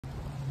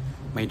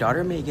My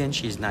daughter Megan,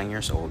 she's 9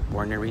 years old,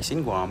 born and raised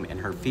in Guam, and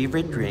her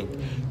favorite drink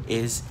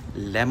is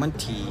lemon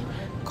tea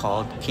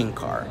called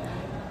Kingcar.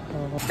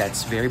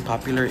 That's very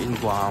popular in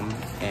Guam,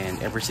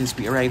 and ever since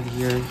we arrived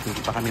here,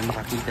 hindi pa kami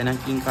makakita ng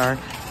Kingcar.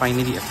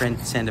 Finally, a friend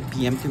sent a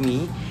PM to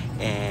me,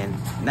 and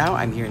now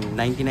I'm here in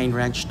 99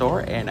 Ranch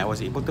store, and I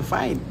was able to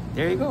find,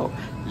 there you go,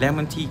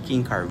 lemon tea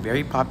Kingcar.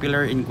 Very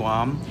popular in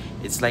Guam.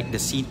 It's like the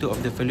C2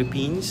 of the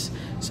Philippines.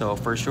 So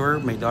for sure,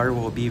 my daughter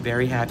will be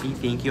very happy.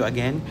 Thank you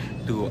again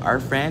to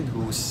our friend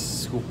who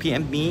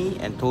PM'd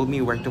me and told me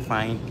where to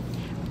find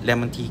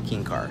lemon tea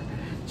Kingcar.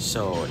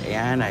 So,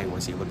 and I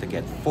was able to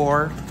get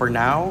 4 for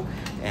now,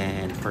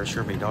 and for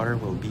sure my daughter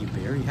will be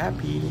very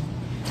happy.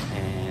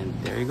 And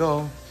there you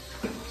go.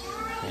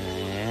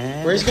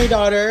 And where's my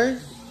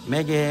daughter?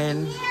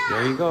 Megan,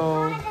 there you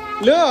go.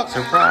 Look!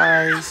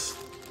 Surprise!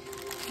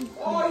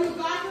 Oh, you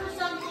got her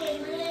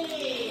something,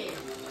 really?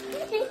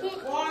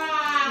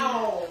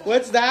 Wow!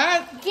 What's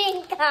that?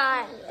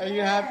 Kingcar. Are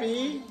you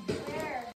happy?